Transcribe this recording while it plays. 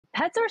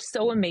Pets are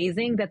so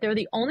amazing that they're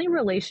the only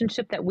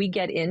relationship that we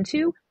get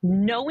into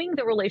knowing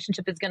the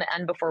relationship is going to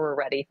end before we're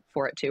ready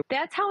for it to.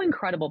 That's how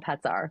incredible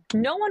pets are.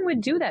 No one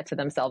would do that to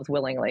themselves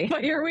willingly,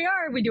 but here we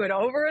are. We do it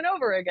over and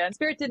over again.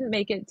 Spirit didn't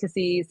make it to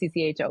see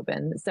CCH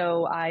open,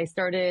 so I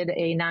started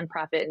a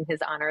nonprofit in his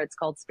honor. It's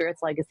called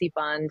Spirit's Legacy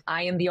Fund.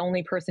 I am the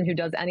only person who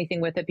does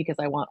anything with it because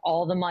I want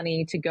all the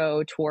money to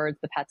go towards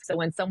the pets. So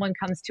when someone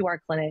comes to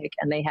our clinic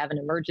and they have an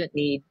emergent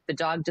need, the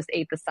dog just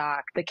ate the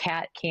sock, the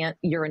cat can't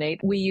urinate,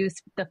 we use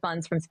the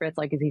funds from Spirit's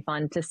Legacy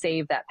Fund to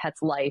save that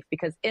pet's life,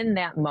 because in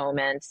that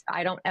moment,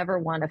 I don't ever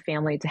want a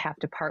family to have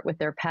to part with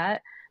their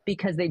pet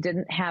because they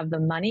didn't have the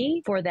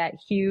money for that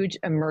huge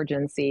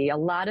emergency. A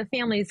lot of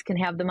families can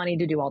have the money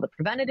to do all the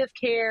preventative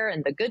care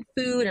and the good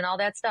food and all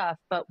that stuff,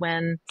 but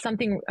when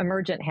something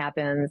emergent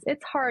happens,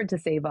 it's hard to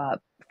save up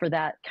for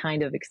that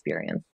kind of experience.